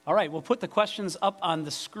All right, we'll put the questions up on the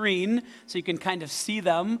screen so you can kind of see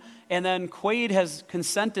them. And then Quaid has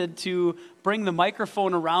consented to bring the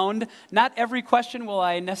microphone around. Not every question will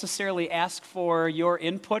I necessarily ask for your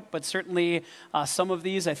input, but certainly some of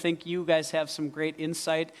these I think you guys have some great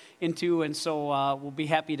insight into, and so we'll be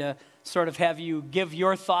happy to sort of have you give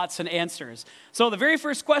your thoughts and answers. So the very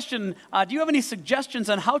first question, do you have any suggestions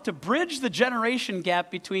on how to bridge the generation gap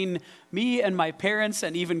between me and my parents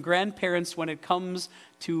and even grandparents when it comes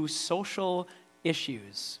to social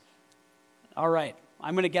issues? All right.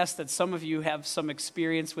 I'm going to guess that some of you have some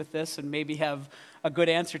experience with this and maybe have a good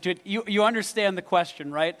answer to it. You understand the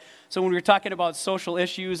question, right? So when we're talking about social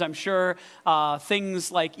issues, I'm sure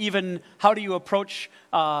things like even how do you approach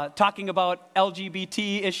talking about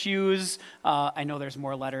LGBT issues. I know there's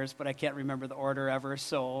more letters, but I can't remember the order ever,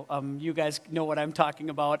 so you guys know what I'm talking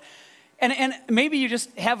about. And maybe you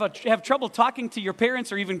just have trouble talking to your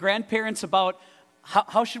parents or even grandparents about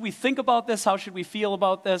how should we think about this? How should we feel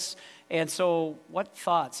about this? And so what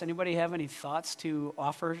thoughts? Anybody have any thoughts to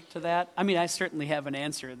offer to that? I mean, I certainly have an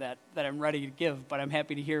answer that I'm ready to give, but I'm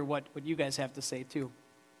happy to hear what you guys have to say too.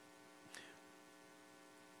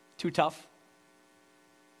 Too tough?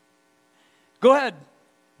 Go ahead.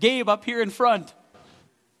 Gabe, up here in front.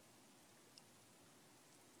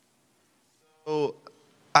 So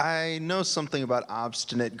I know something about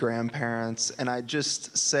obstinate grandparents, and I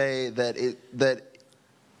just say that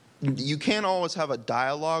you can't always have a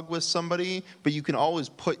dialogue with somebody, but you can always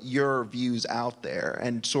put your views out there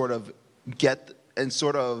and sort of get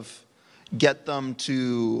them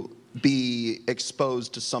to be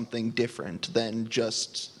exposed to something different than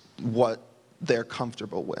just what they're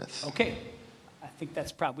comfortable with. Okay, I think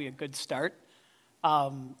that's probably a good start.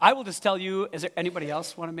 I will just tell you, is there anybody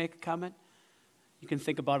else want to make a comment? You can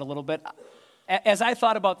think about it a little bit. As I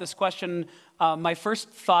thought about this question, my first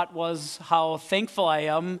thought was how thankful I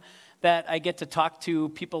am that I get to talk to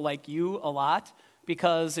people like you a lot,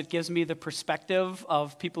 because it gives me the perspective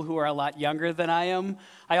of people who are a lot younger than I am.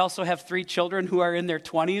 I also have 3 children who are in their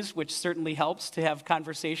 20s, which certainly helps to have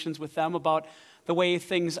conversations with them about the way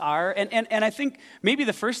things are. And I think maybe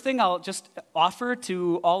the first thing I'll just offer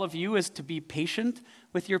to all of you is to be patient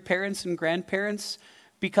with your parents and grandparents,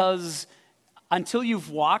 because until you've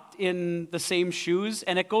walked in the same shoes,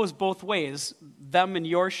 and it goes both ways, them in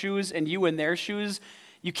your shoes and you in their shoes,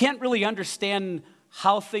 you can't really understand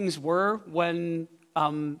how things were when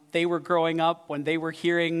they were growing up, when they were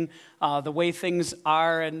hearing the way things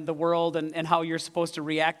are in the world and how you're supposed to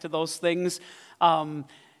react to those things.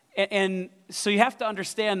 And so you have to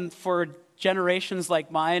understand, for generations like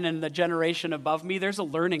mine and the generation above me, there's a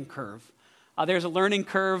learning curve. There's a learning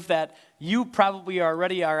curve that you probably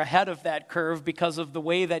already are ahead of that curve because of the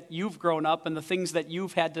way that you've grown up and the things that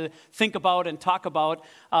you've had to think about and talk about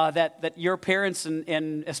that your parents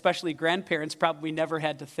and especially grandparents probably never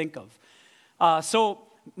had to think of. So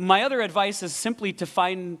my other advice is simply to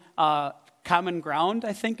find common ground,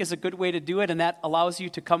 I think, is a good way to do it, and that allows you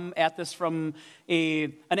to come at this from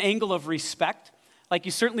an angle of respect. Like,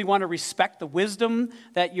 you certainly want to respect the wisdom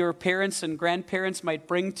that your parents and grandparents might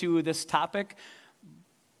bring to this topic,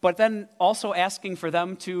 but then also asking for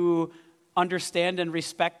them to understand and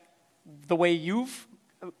respect the way you've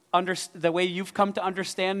come to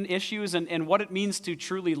understand issues and what it means to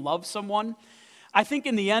truly love someone. I think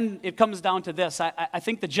in the end, it comes down to this. I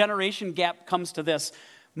think the generation gap comes to this.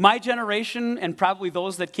 My generation, and probably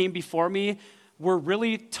those that came before me, were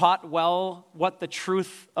really taught well what the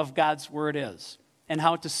truth of God's word is and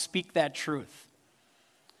how to speak that truth.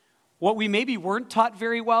 What we maybe weren't taught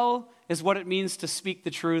very well is what it means to speak the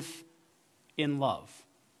truth in love,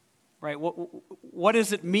 right? What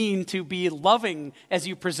does it mean to be loving as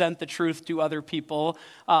you present the truth to other people?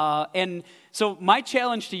 And so my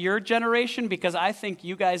challenge to your generation, because I think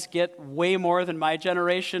you guys get way more than my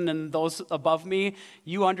generation and those above me,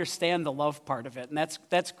 you understand the love part of it. And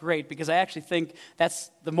that's great, because I actually think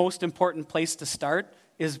that's the most important place to start,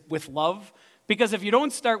 is with love. Because if you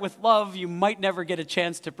don't start with love, you might never get a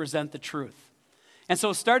chance to present the truth. And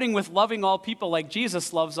so starting with loving all people like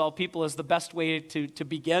Jesus loves all people is the best way to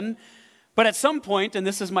begin. But at some point, and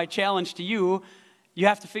this is my challenge to you, you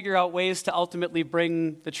have to figure out ways to ultimately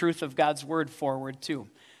bring the truth of God's word forward too.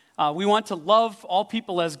 We want to love all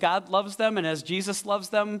people as God loves them and as Jesus loves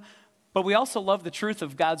them, but we also love the truth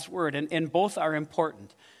of God's word, and both are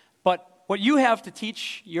important. But what you have to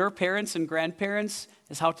teach your parents and grandparents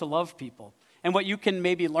is how to love people. And what you can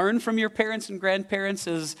maybe learn from your parents and grandparents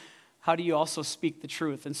is how do you also speak the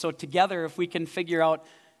truth. And so together, if we can figure out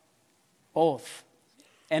both.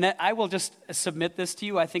 And I will just submit this to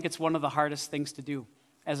you. I think it's one of the hardest things to do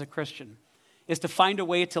as a Christian, is to find a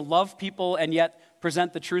way to love people and yet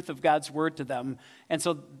present the truth of God's word to them. And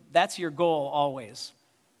so that's your goal always.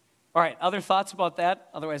 All right, other thoughts about that?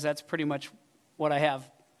 Otherwise, that's pretty much what I have.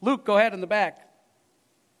 Luke, go ahead in the back.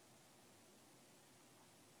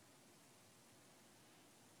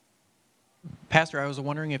 Pastor, I was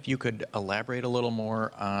wondering if you could elaborate a little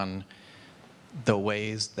more on the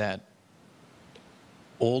ways that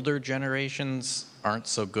older generations aren't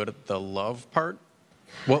so good at the love part.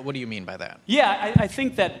 What do you mean by that? Yeah, I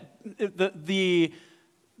think that the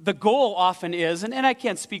goal often is, and I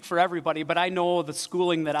can't speak for everybody, but I know the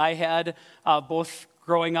schooling that I had, both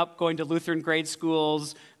growing up, going to Lutheran grade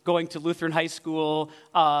schools, going to Lutheran high school,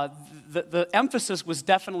 the emphasis was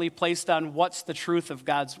definitely placed on what's the truth of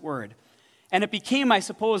God's word. And it became, I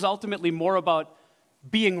suppose, ultimately more about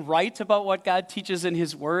being right about what God teaches in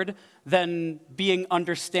his word than being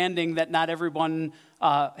understanding that not everyone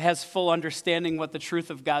has full understanding what the truth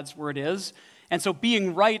of God's word is. And so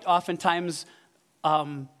being right oftentimes,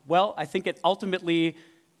 I think it ultimately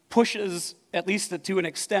pushes, at least to an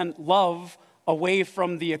extent, love away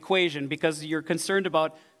from the equation because you're concerned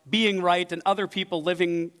about being right and other people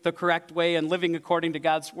living the correct way and living according to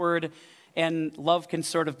God's word, and love can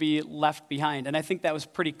sort of be left behind. And I think that was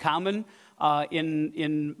pretty common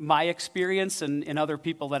in my experience and in other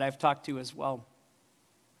people that I've talked to as well.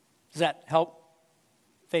 Does that help?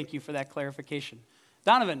 Thank you for that clarification.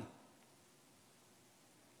 Donovan.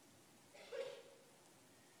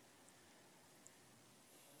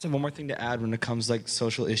 So one more thing to add when it comes like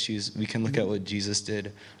social issues, we can look at what Jesus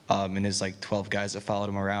did in his 12 guys that followed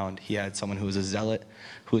him around. He had someone who was a zealot,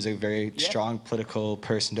 who was a very strong political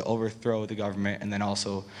person to overthrow the government, and then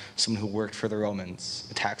also someone who worked for the Romans,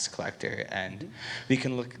 a tax collector. And we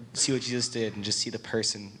can see what Jesus did and just see the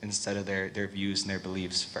person instead of their views and their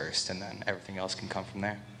beliefs first, and then everything else can come from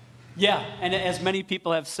there. Yeah, and as many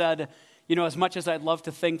people have said, as much as I'd love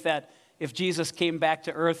to think that if Jesus came back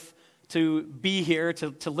to earth to be here,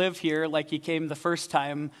 to live here like he came the first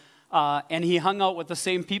time, and he hung out with the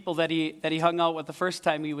same people that he hung out with the first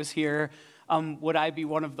time he was here, would I be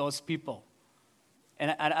one of those people?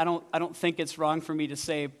 And I don't think it's wrong for me to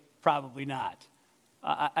say probably not.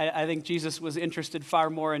 I think Jesus was interested far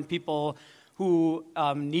more in people who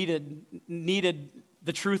needed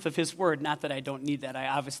the truth of his word. Not that I don't need that, I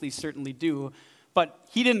obviously certainly do. But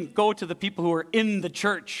he didn't go to the people who were in the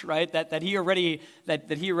church, right? That he already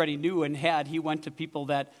knew and had. He went to people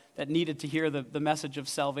that needed to hear the message of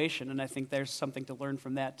salvation, and I think there's something to learn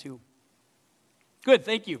from that too. Good,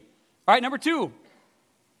 thank you. All right, number 2.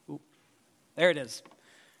 Ooh, there it is.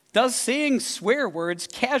 Does saying swear words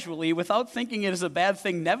casually without thinking it is a bad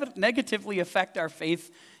thing negatively affect our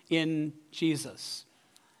faith in Jesus?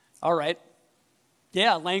 All right.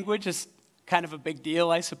 Yeah, language is kind of a big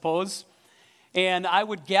deal, I suppose. And I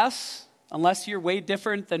would guess, unless you're way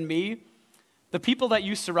different than me, the people that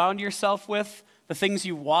you surround yourself with, the things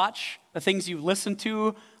you watch, the things you listen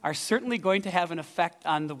to, are certainly going to have an effect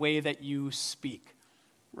on the way that you speak,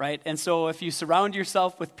 right? And so if you surround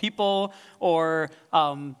yourself with people or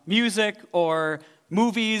music or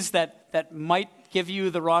movies that might give you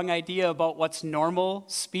the wrong idea about what's normal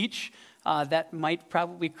speech, that might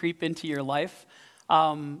probably creep into your life.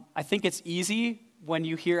 I think it's easy when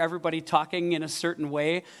you hear everybody talking in a certain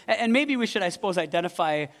way. And maybe we should, I suppose,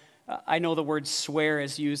 identify, I know the word swear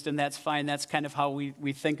is used, and that's fine. That's kind of how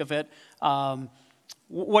we think of it.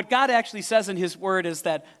 What God actually says in his word is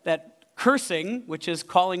that cursing, which is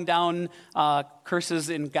calling down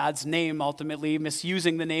curses in God's name, ultimately,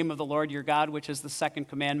 misusing the name of the Lord your God, which is the second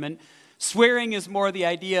commandment. Swearing is more the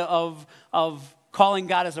idea of calling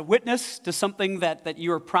God as a witness to something that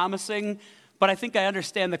you are promising. But I think I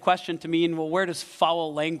understand the question to mean, well, where does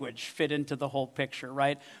foul language fit into the whole picture,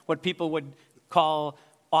 right? What people would call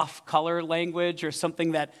off-color language or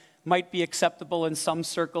something that might be acceptable in some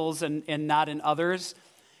circles and not in others.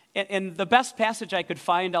 And the best passage I could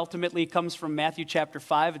find ultimately comes from Matthew chapter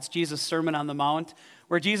 5. It's Jesus' Sermon on the Mount,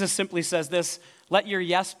 where Jesus simply says this: let your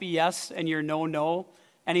yes be yes and your no, no.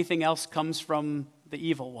 Anything else comes from the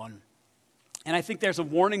evil one. And I think there's a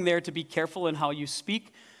warning there to be careful in how you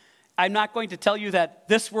speak. I'm not going to tell you that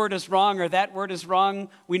this word is wrong or that word is wrong.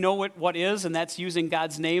 We know what is, and that's using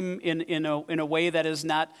God's name in a way that is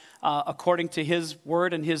not according to his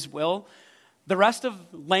word and his will. The rest of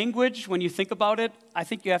language, when you think about it, I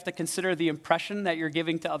think you have to consider the impression that you're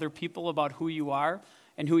giving to other people about who you are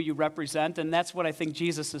and who you represent. And that's what I think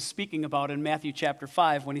Jesus is speaking about in Matthew chapter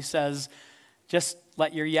 5 when he says, just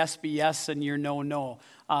let your yes be yes and your no, no.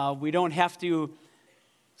 We don't have to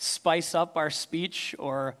spice up our speech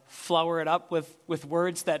or flower it up with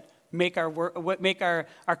words that make our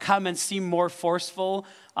comments seem more forceful,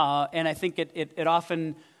 and I think it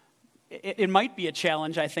often it might be a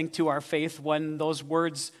challenge, I think, to our faith when those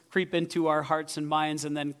words creep into our hearts and minds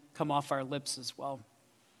and then come off our lips as well.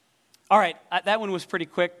 All right, that one was pretty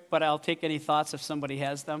quick, but I'll take any thoughts if somebody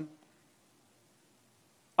has them.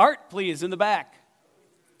 Art, please, in the back.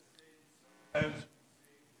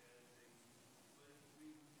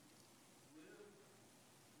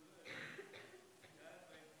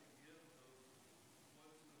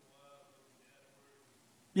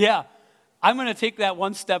 Yeah, I'm going to take that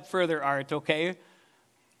one step further, Art, okay?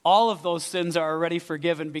 All of those sins are already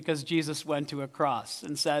forgiven because Jesus went to a cross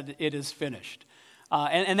and said, "It is finished."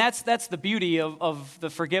 And that's the beauty of the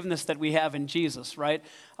forgiveness that we have in Jesus, right?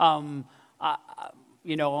 I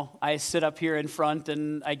sit up here in front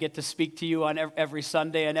and I get to speak to you on every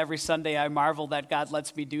Sunday, and every Sunday I marvel that God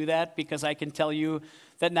lets me do that, because I can tell you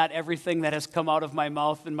that not everything that has come out of my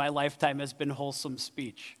mouth in my lifetime has been wholesome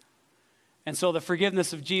speech. And so the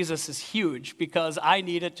forgiveness of Jesus is huge because I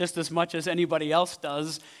need it just as much as anybody else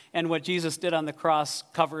does, and what Jesus did on the cross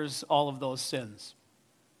covers all of those sins.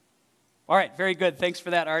 All right, very good. Thanks for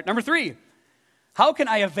that, Art. Number 3, how can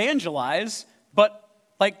I evangelize, but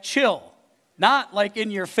like chill? Not like in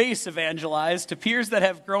your face evangelize to peers that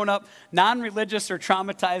have grown up non-religious or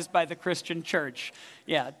traumatized by the Christian church.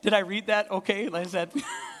 Yeah, did I read that okay? Is that?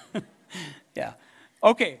 Yeah.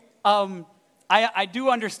 Okay. I do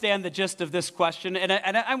understand the gist of this question, and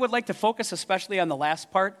I would like to focus especially on the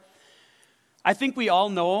last part. I think we all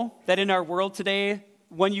know that in our world today,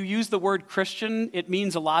 when you use the word Christian, it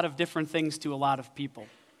means a lot of different things to a lot of people.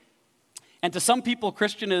 And to some people,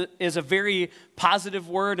 Christian is a very positive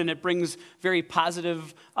word, and it brings very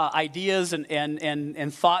positive ideas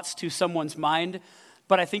and thoughts to someone's mind.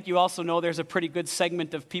 But I think you also know there's a pretty good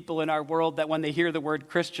segment of people in our world that when they hear the word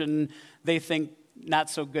Christian, they think not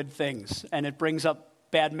so good things, and it brings up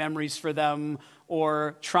bad memories for them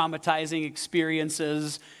or traumatizing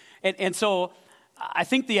experiences. And so I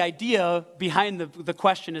think the idea behind the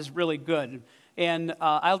question is really good. And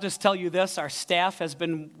I'll just tell you this, our staff has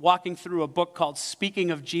been walking through a book called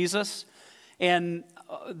Speaking of Jesus, and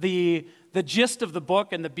the gist of the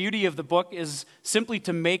book and the beauty of the book is simply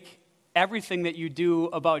to make everything that you do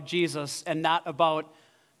about Jesus and not about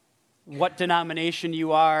what denomination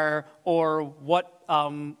you are or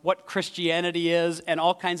what Christianity is and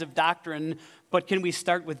all kinds of doctrine, but can we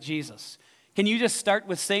start with Jesus? Can you just start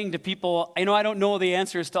with saying to people, I don't know the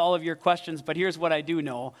answers to all of your questions, but here's what I do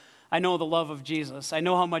know. I know the love of Jesus. I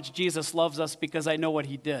know how much Jesus loves us because I know what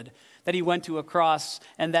he did, that he went to a cross,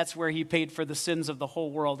 and that's where he paid for the sins of the whole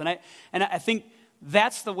world. And I think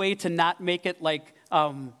that's the way to not make it like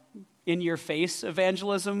in-your-face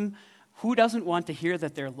evangelism. Who doesn't want to hear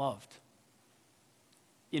that they're loved?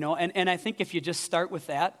 And I think if you just start with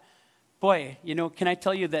that, boy, can I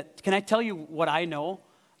tell you what I know?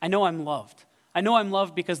 I know I'm loved. I know I'm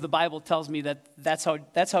loved because the Bible tells me that's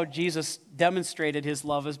how Jesus demonstrated his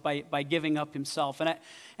love, is by giving up himself. And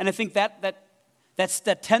I think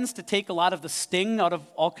that tends to take a lot of the sting out of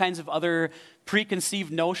all kinds of other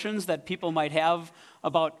preconceived notions that people might have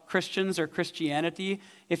about Christians or Christianity,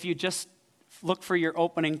 if you just look for your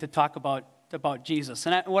opening to talk about Jesus.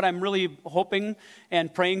 And what I'm really hoping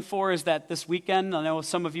and praying for is that this weekend, I know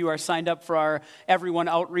some of you are signed up for our Everyone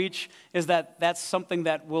Outreach, is that's something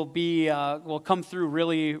that will come through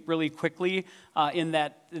really, really quickly in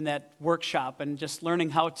that workshop, and just learning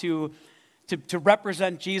how to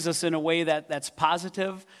represent Jesus in a way that's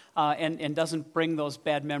positive and doesn't bring those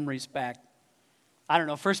bad memories back. I don't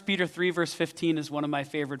know, 1 Peter 3, verse 15 is one of my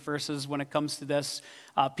favorite verses when it comes to this.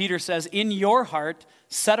 Peter says, "In your heart,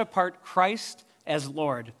 set apart Christ as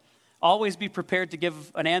Lord. Always be prepared to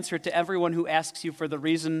give an answer to everyone who asks you for the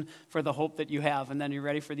reason for the hope that you have." And then, you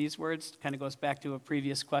ready for these words? Kind of goes back to a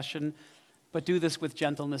previous question. But do this with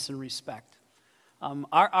gentleness and respect.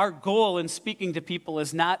 Our goal in speaking to people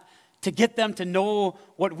is not to get them to know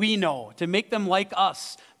what we know, to make them like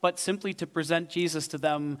us, but simply to present Jesus to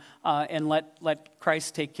them and let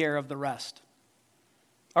Christ take care of the rest.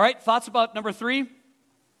 All right, thoughts about number 3?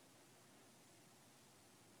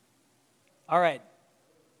 All right.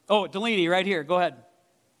 Oh, Delaney, right here. Go ahead.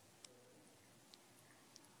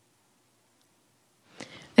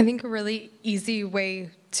 I think a really easy way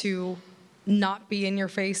to not be in your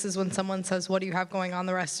face is when someone says, "What do you have going on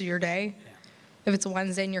the rest of your day?" Yeah. If it's a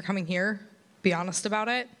Wednesday and you're coming here, be honest about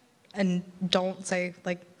it, and don't say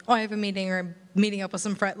like, "Oh, I have a meeting," or "I'm meeting up with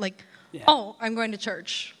some friend." Like, yeah. "Oh, I'm going to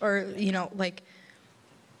church," or like,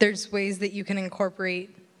 there's ways that you can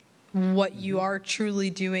incorporate what you are truly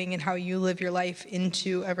doing and how you live your life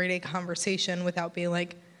into everyday conversation without being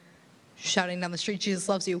like, shouting down the street, Jesus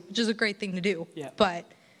loves you, which is a great thing to do. Yeah. But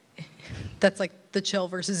that's like the chill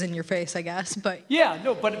versus in your face, I guess. But Yeah,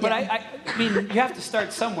 no, but Yeah. I mean, you have to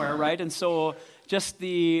start somewhere, right? And so just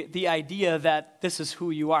the idea that this is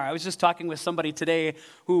who you are. I was just talking with somebody today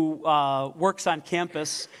who works on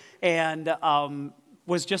campus and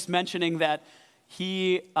was just mentioning that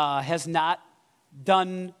he has not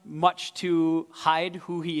done much to hide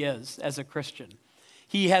who he is as a Christian.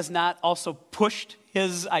 He has not also pushed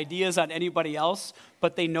his ideas on anybody else,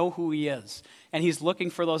 but they know who he is. And he's looking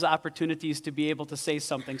for those opportunities to be able to say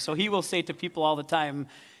something. So he will say to people all the time,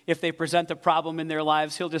 if they present a problem in their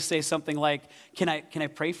lives, he'll just say something like, can I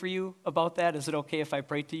pray for you about that? Is it okay if I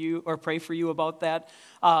pray to you or pray for you about that?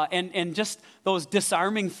 And just those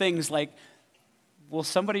disarming things like, will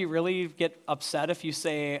somebody really get upset if you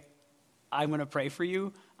say, I'm going to pray for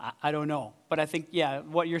you? I don't know. But I think, yeah,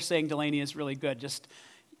 what you're saying, Delaney, is really good. Just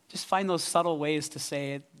find those subtle ways to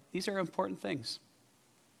say, these are important things.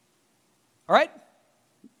 All right,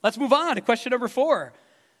 let's move on to question number 4.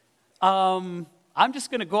 I'm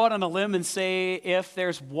just going to go out on a limb and say if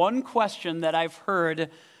there's one question that I've heard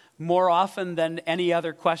more often than any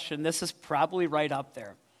other question, this is probably right up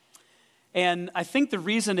there. And I think the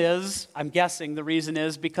reason is, I'm guessing the reason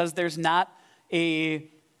is because there's not a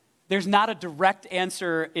direct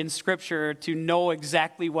answer in Scripture to know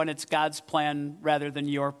exactly when it's God's plan rather than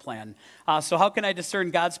your plan. So how can I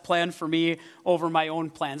discern God's plan for me over my own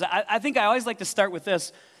plans? I think I always like to start with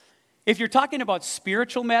this. If you're talking about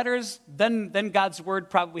spiritual matters, then God's Word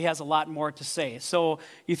probably has a lot more to say. So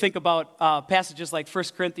you think about passages like 1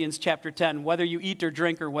 Corinthians chapter 10, whether you eat or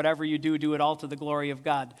drink or whatever you do, do it all to the glory of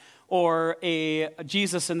God. Or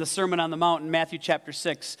Jesus in the Sermon on the Mount in Matthew chapter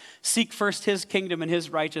 6, seek first His kingdom and His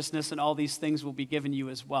righteousness, and all these things will be given you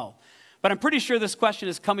as well. But I'm pretty sure this question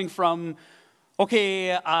is coming from,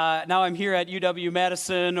 okay, now I'm here at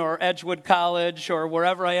UW-Madison or Edgewood College or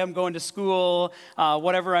wherever I am going to school,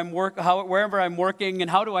 wherever I'm working, and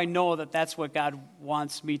how do I know that that's what God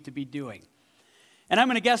wants me to be doing? And I'm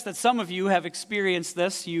going to guess that some of you have experienced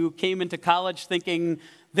this. You came into college thinking,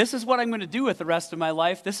 this is what I'm going to do with the rest of my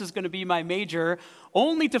life. This is going to be my major,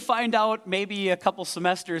 only to find out maybe a couple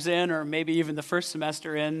semesters in or maybe even the first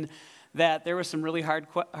semester in that there were some really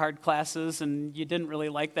hard classes and you didn't really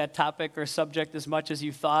like that topic or subject as much as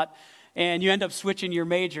you thought, and you end up switching your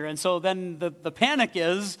major. And so then the panic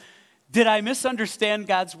is, did I misunderstand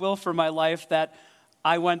God's will for my life that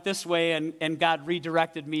I went this way and God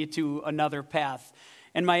redirected me to another path?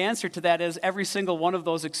 And my answer to that is every single one of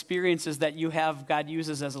those experiences that you have, God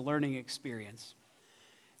uses as a learning experience.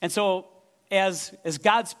 And so as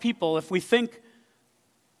God's people, if we think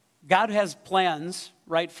God has plans,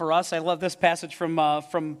 right, for us. I love this passage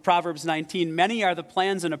from Proverbs 19. Many are the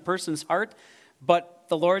plans in a person's heart, but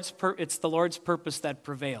it's the Lord's purpose that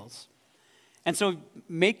prevails. And so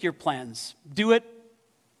make your plans. Do it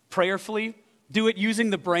prayerfully. Do it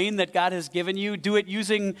using the brain that God has given you. Do it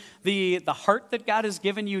using the heart that God has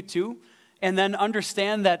given you too. And then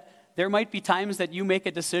understand that there might be times that you make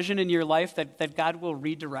a decision in your life that God will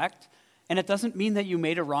redirect. And it doesn't mean that you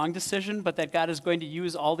made a wrong decision, but that God is going to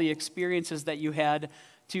use all the experiences that you had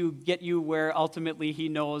to get you where ultimately He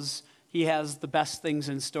knows He has the best things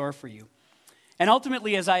in store for you. And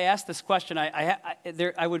ultimately, as I ask this question,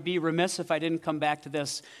 I would be remiss if I didn't come back to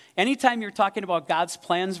this. Anytime you're talking about God's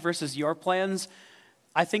plans versus your plans,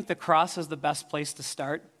 I think the cross is the best place to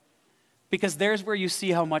start, because there's where you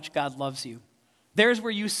see how much God loves you. There's where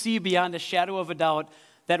you see beyond a shadow of a doubt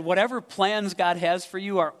that whatever plans God has for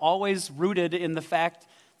you are always rooted in the fact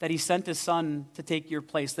that He sent His Son to take your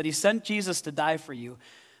place, that He sent Jesus to die for you.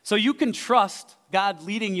 So you can trust God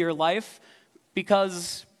leading your life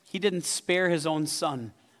because He didn't spare His own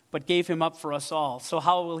Son, but gave Him up for us all. So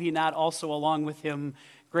how will He not also, along with Him,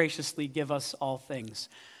 graciously give us all things?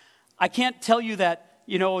 I can't tell you that,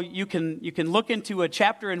 you can look into a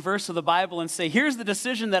chapter and verse of the Bible and say, here's the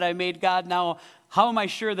decision that I made, God. Now, how am I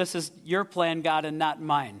sure this is your plan, God, and not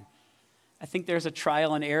mine? I think there's a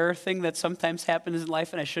trial and error thing that sometimes happens in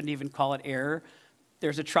life, and I shouldn't even call it error.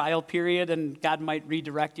 There's a trial period, and God might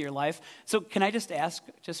redirect your life. So can I just ask,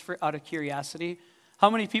 out of curiosity, how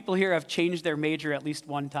many people here have changed their major at least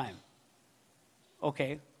one time?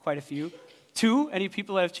 Okay, quite a few. 2, any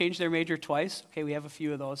people that have changed their major twice? Okay, we have a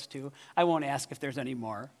few of those too. I won't ask if there's any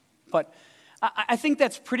more. But I think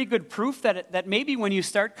that's pretty good proof that maybe when you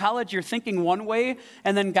start college, you're thinking one way,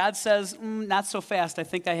 and then God says, not so fast. I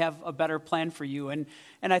think I have a better plan for you. And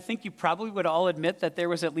I think you probably would all admit that there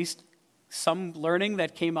was at least some learning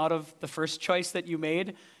that came out of the first choice that you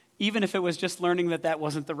made, even if it was just learning that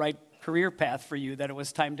wasn't the right career path for you, that it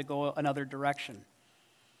was time to go another direction.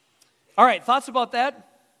 All right, thoughts about that?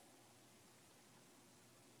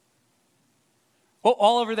 Oh,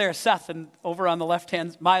 all over there, Seth, and over on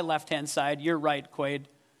the my left-hand side, you're right, Quaid.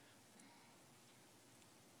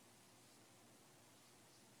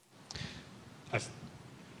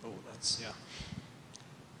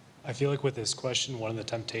 I feel like with this question, one of the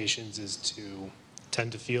temptations is to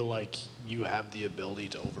tend to feel like you have the ability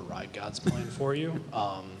to override God's plan for you,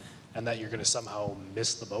 and that you're going to somehow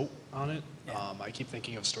miss the boat on it. Yeah. I keep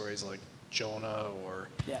thinking of stories like Jonah or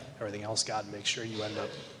Yeah. everything else. God makes sure you end up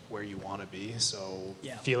where you want to be. So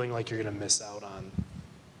Yeah. feeling like you're going to miss out on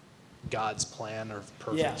God's plan or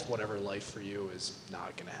perfect Yeah. whatever life for you is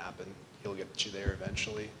not going to happen. He'll get you there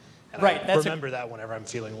eventually. And Right, I that's remember that whenever I'm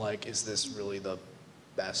feeling like, is this really the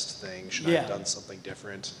best thing? Should I Yeah. have done something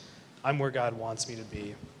different? I'm where God wants me to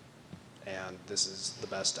be, and this is the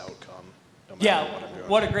best outcome, no matter Yeah, what I'm doing.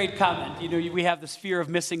 what a great comment. We have this fear of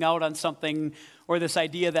missing out on something, or this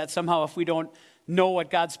idea that somehow if we don't know what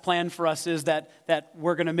God's plan for us is, that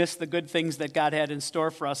we're going to miss the good things that God had in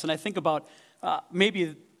store for us. And I think about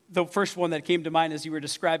maybe the first one that came to mind as you were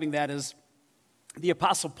describing that is the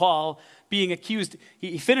Apostle Paul being accused.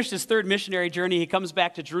 He finished his third missionary journey. He comes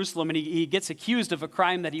back to Jerusalem, and he gets accused of a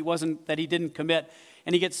crime that he didn't commit,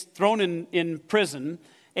 and he gets thrown in prison.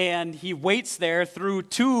 And he waits there through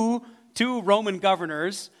two Roman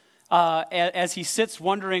governors as he sits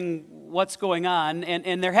wondering what's going on.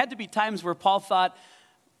 And there had to be times where Paul thought,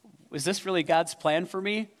 "Was this really God's plan for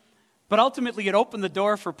me?" But ultimately, it opened the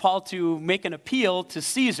door for Paul to make an appeal to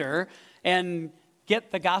Caesar and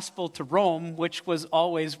get the gospel to Rome, which was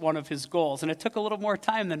always one of his goals. And it took a little more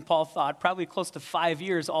time than Paul thought, probably close to 5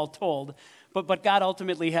 years all told. But God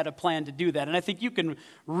ultimately had a plan to do that. And I think you can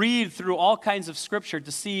read through all kinds of scripture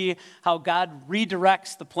to see how God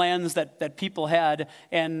redirects the plans that people had.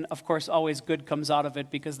 And, of course, always good comes out of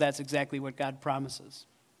it because that's exactly what God promises.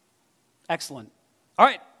 Excellent. All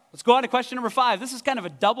right. Let's go on to question number 5. This is kind of a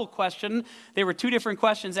double question. They were 2 different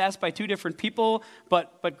questions asked by 2 different people,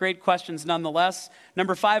 but great questions nonetheless.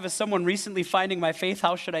 Number 5 is someone recently finding my faith.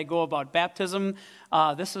 How should I go about baptism?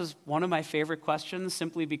 This is one of my favorite questions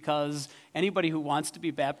simply because anybody who wants to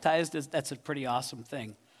be baptized, that's a pretty awesome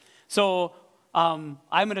thing. So I'm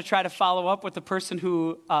going to try to follow up with the person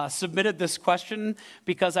who submitted this question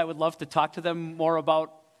because I would love to talk to them more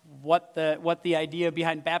about what the idea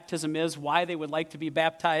behind baptism is, why they would like to be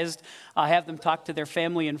baptized, have them talk to their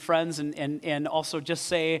family and friends, and also just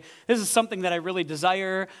say, this is something that I really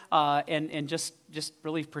desire, and just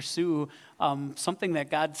really pursue something that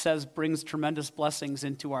God says brings tremendous blessings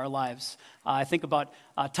into our lives. I think about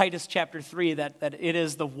Titus chapter 3, that it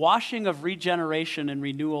is the washing of regeneration and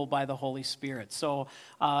renewal by the Holy Spirit. So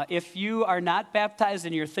if you are not baptized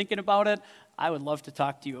and you're thinking about it, I would love to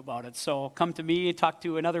talk to you about it. So come to me, talk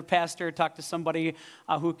to another pastor, talk to somebody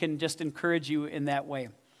who can just encourage you in that way.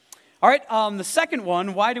 All right, the second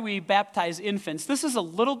one, why do we baptize infants? This is a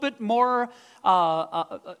little bit more,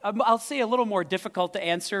 I'll say a little more difficult to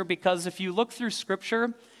answer because if you look through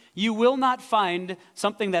Scripture, you will not find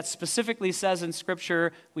something that specifically says in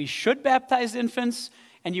Scripture we should baptize infants,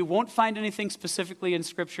 and you won't find anything specifically in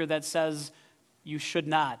Scripture that says you should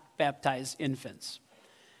not baptize infants.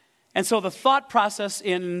 And so the thought process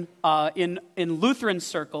in Lutheran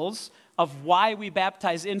circles of why we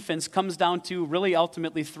baptize infants comes down to really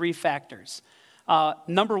ultimately 3 factors.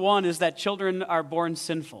 Number 1 is that children are born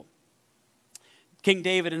sinful. King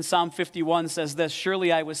David in Psalm 51 says this, "Surely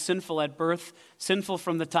I was sinful at birth, sinful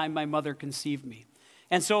from the time my mother conceived me."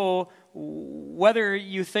 And so whether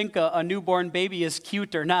you think a newborn baby is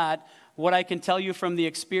cute or not, what I can tell you from the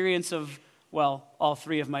experience of, well, all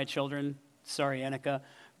 3 of my children, sorry, Annika,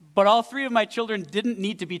 but all 3 of my children didn't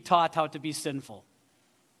need to be taught how to be sinful.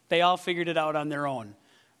 They all figured it out on their own,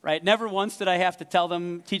 right? Never once did I have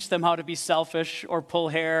to teach them how to be selfish or pull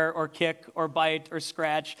hair or kick or bite or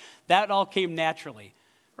scratch. That all came naturally,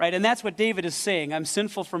 right? And that's what David is saying. I'm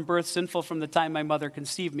sinful from birth, sinful from the time my mother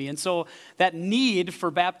conceived me. And so that need for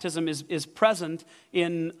baptism is present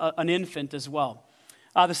in an infant as well.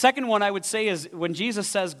 The second one I would say is when Jesus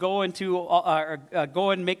says, go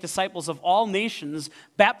and make disciples of all nations,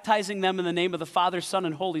 baptizing them in the name of the Father, Son,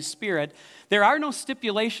 and Holy Spirit, there are no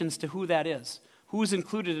stipulations to who that is, who's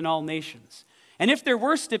included in all nations. And if there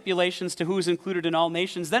were stipulations to who's included in all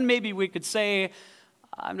nations, then maybe we could say,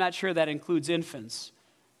 I'm not sure that includes infants.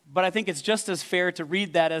 But I think it's just as fair to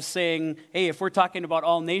read that as saying, hey, if we're talking about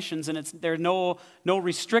all nations and there are no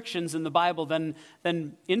restrictions in the Bible, then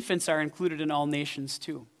infants are included in all nations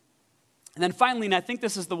too. And then finally, and I think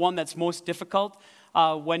this is the one that's most difficult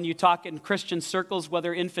when you talk in Christian circles,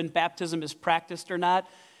 whether infant baptism is practiced or not,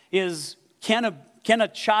 is can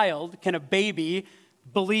a baby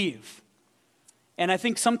believe? And I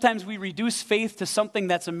think sometimes we reduce faith to something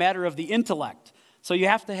that's a matter of the intellect, So you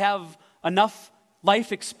have to have enough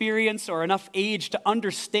life experience or enough age to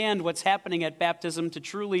understand what's happening at baptism to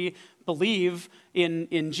truly believe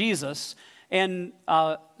in Jesus. And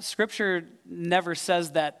Scripture never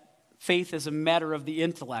says that faith is a matter of the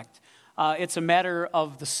intellect. It's a matter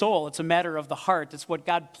of the soul. It's a matter of the heart. It's what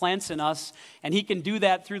God plants in us, and he can do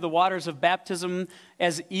that through the waters of baptism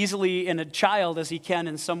as easily in a child as he can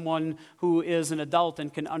in someone who is an adult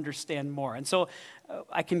and can understand more. And so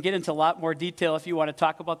I can get into a lot more detail if you want to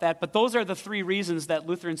talk about that, but those are the three reasons that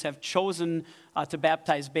Lutherans have chosen to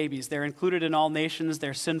baptize babies. They're included in all nations,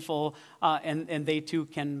 they're sinful, and they too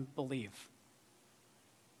can believe.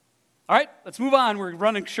 All right, let's move on. We're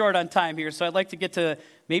running short on time here, so I'd like to get to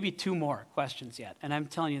maybe two more questions yet. And I'm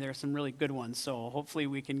telling you, there are some really good ones, so hopefully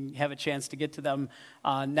we can have a chance to get to them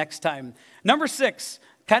next time. Number 6,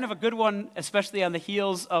 kind of a good one, especially on the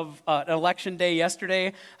heels of an election day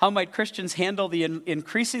yesterday. How might Christians handle the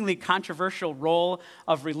increasingly controversial role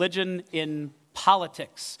of religion in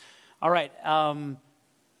politics? All right.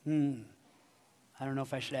 I don't know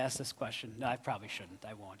if I should ask this question. No, I probably shouldn't.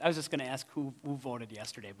 I won't. I was just going to ask who voted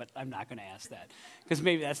yesterday, but I'm not going to ask that because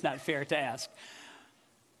maybe that's not fair to ask.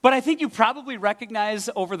 But I think you probably recognize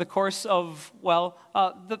over the course of,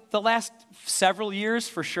 the last several years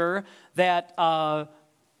for sure, that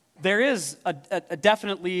there is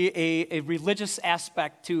definitely a religious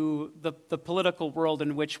aspect to the political world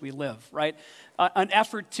in which we live, right? An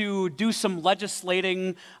effort to do some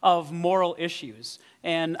legislating of moral issues.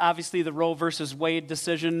 And obviously the Roe versus Wade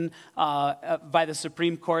decision by the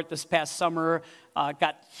Supreme Court this past summer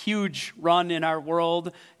got huge run in our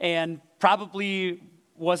world and probably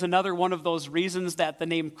was another one of those reasons that the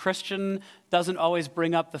name Christian doesn't always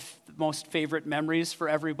bring up the most favorite memories for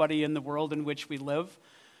everybody in the world in which we live,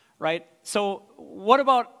 right? So what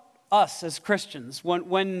about us as Christians?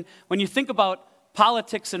 When you think about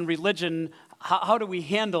politics and religion, how do we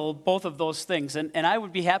handle both of those things? And I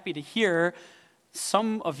would be happy to hear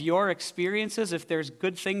some of your experiences, if there's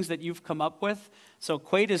good things that you've come up with. So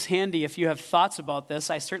Quaid is handy if you have thoughts about this.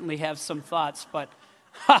 I certainly have some thoughts, but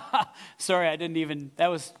sorry, I didn't even, that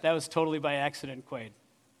was totally by accident, Quaid.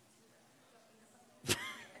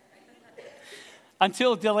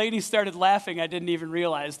 Until Delaney started laughing, I didn't even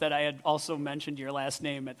realize that I had also mentioned your last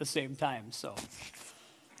name at the same time. So,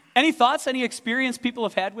 any thoughts, any experience people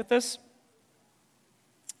have had with this?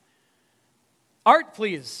 Art,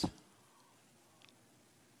 please.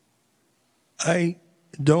 I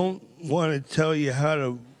don't want to tell you how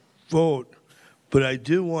to vote, but I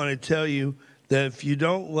do want to tell you that if you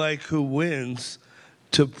don't like who wins,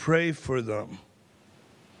 to pray for them.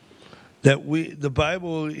 That the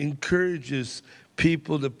Bible encourages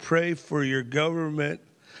people to pray for your government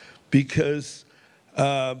because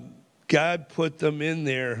God put them in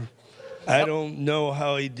there. I don't know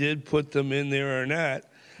how he did put them in there or not,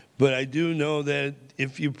 but I do know that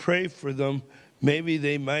if you pray for them, maybe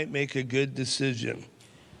they might make a good decision.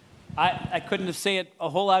 I couldn't have said it a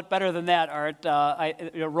whole lot better than that, Art.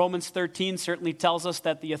 Romans 13 certainly tells us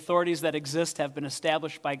that the authorities that exist have been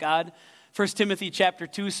established by God. 1 Timothy chapter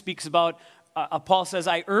 2 speaks about, Paul says,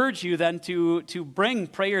 I urge you then to bring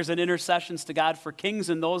prayers and intercessions to God for kings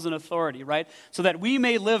and those in authority, right? So that we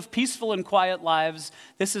may live peaceful and quiet lives.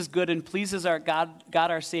 This is good and pleases our God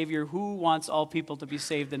our Savior, who wants all people to be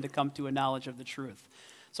saved and to come to a knowledge of the truth.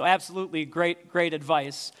 So absolutely great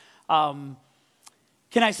advice.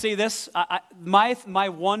 Can I say this? My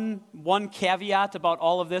one caveat about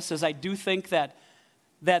all of this is I do think that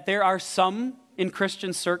there are some in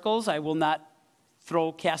Christian circles, I will not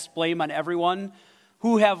cast blame on everyone,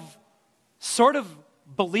 who have sort of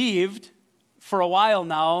believed for a while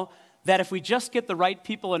now that if we just get the right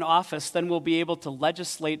people in office, then we'll be able to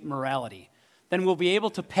legislate morality. Then we'll be able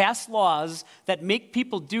to pass laws that make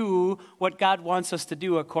people do what God wants us to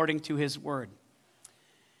do according to his word.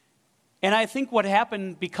 And I think what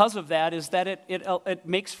happened because of that is that it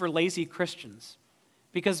makes for lazy Christians.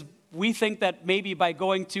 Because we think that maybe by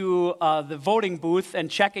going to the voting booth and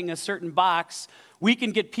checking a certain box, we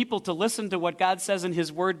can get people to listen to what God says in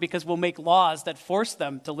his word because we'll make laws that force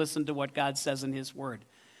them to listen to what God says in his word.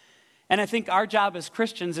 And I think our job as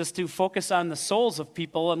Christians is to focus on the souls of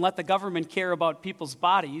people and let the government care about people's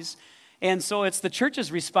bodies. And so it's the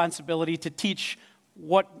church's responsibility to teach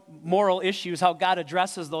what moral issues, how God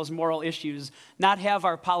addresses those moral issues, not have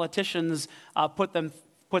our politicians put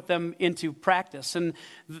them into practice. And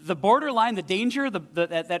the borderline, the danger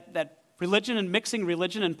that religion and mixing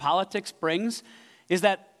religion and politics brings is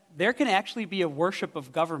that there can actually be a worship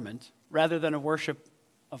of government rather than a worship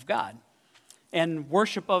of God. And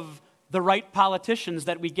worship of the right politicians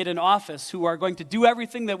that we get in office who are going to do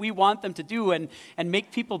everything that we want them to do and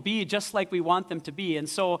make people be just like we want them to be. And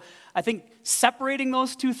so I think separating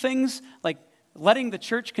those two things, like letting the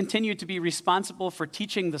church continue to be responsible for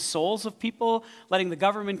teaching the souls of people, letting the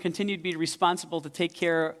government continue to be responsible to take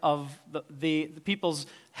care of the people's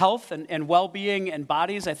health and well-being and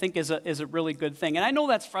bodies, I think is a really good thing. And I know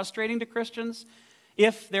that's frustrating to Christians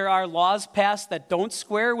if there are laws passed that don't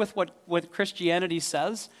square with what Christianity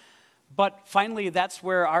says. But finally, that's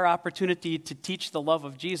where our opportunity to teach the love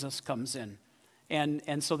of Jesus comes in.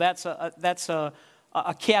 And so that's a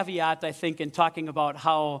caveat, I think, in talking about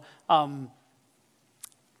how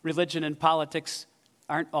religion and politics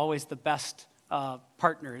aren't always the best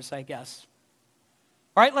partners, I guess.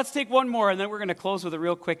 All right, let's take one more, and then we're going to close with a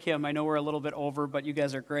real quick hymn. I know we're a little bit over, but you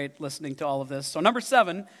guys are great listening to all of this. So number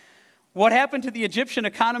 7, what happened to the Egyptian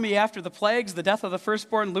economy after the plagues, the death of the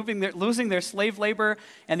firstborn, losing their slave labor,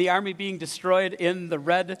 and the army being destroyed in the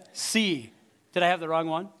Red Sea? Did I have the wrong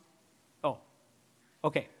one? Oh,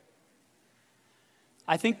 okay.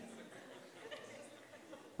 I think,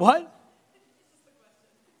 what?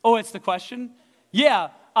 Oh, it's the question? Yeah,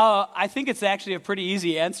 I think it's actually a pretty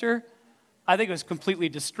easy answer. I think it was completely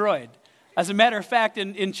destroyed. As a matter of fact,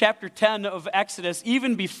 in chapter 10 of Exodus,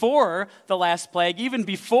 even before the last plague, even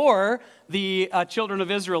before the children of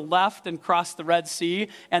Israel left and crossed the Red Sea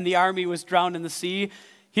and the army was drowned in the sea,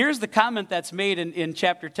 here's the comment that's made in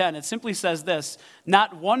chapter 10. It simply says this: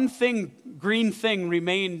 not one green thing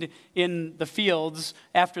remained in the fields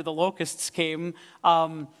after the locusts came.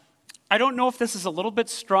 I don't know if this is a little bit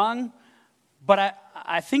strong, but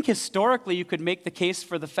I think historically you could make the case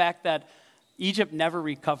for the fact that Egypt never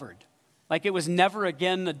recovered. Like it was never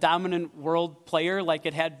again a dominant world player like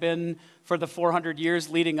it had been for the 400 years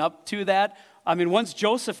leading up to that. I mean, once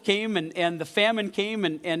Joseph came and the famine came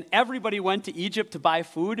and everybody went to Egypt to buy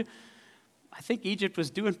food, I think Egypt was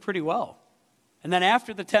doing pretty well. And then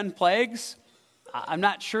after the 10 plagues, I'm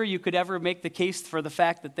not sure you could ever make the case for the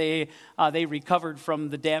fact that they recovered from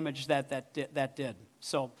the damage that did.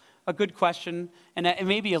 So a good question, and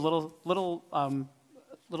maybe a little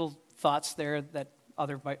thoughts there that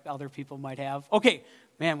other people might have. Okay,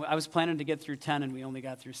 man, I was planning to get through 10 and we only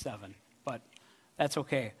got through 7, but that's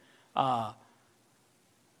okay. Can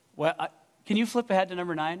you flip ahead to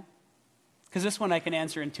number 9? Because this one I can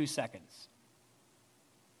answer in 2 seconds.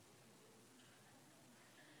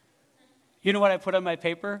 You know what I put on my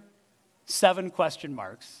paper? 7 question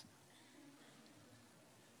marks.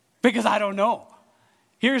 Because I don't know.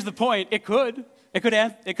 Here's the point. It could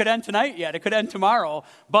end tonight yet. It could end tomorrow.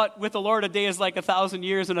 But with the Lord, a day is like 1,000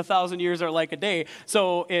 years, and 1,000 years are like a day.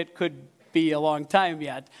 So it could be a long time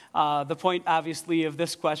yet. The point, obviously, of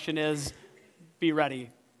this question is be ready.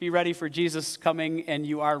 Be ready for Jesus coming, and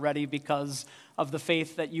you are ready because of the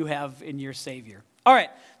faith that you have in your Savior. All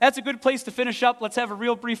right, that's a good place to finish up. Let's have a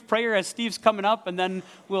real brief prayer as Steve's coming up, and then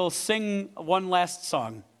we'll sing one last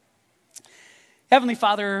song. Heavenly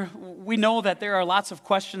Father, we know that there are lots of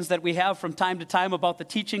questions that we have from time to time about the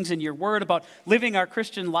teachings in your word, about living our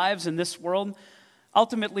Christian lives in this world.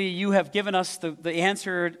 Ultimately, you have given us the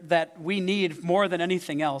answer that we need more than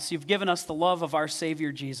anything else. You've given us the love of our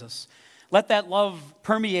Savior, Jesus. Let that love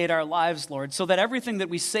permeate our lives, Lord, so that everything that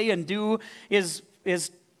we say and do is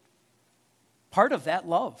part of that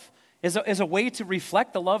love, is a way to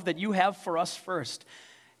reflect the love that you have for us first.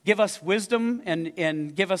 Give us wisdom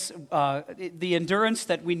and give us the endurance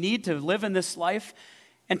that we need to live in this life,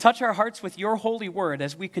 and touch our hearts with your holy word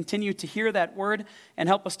as we continue to hear that word, and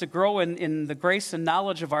help us to grow in the grace and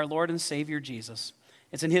knowledge of our Lord and Savior Jesus.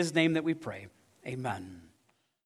 It's in his name that we pray. Amen.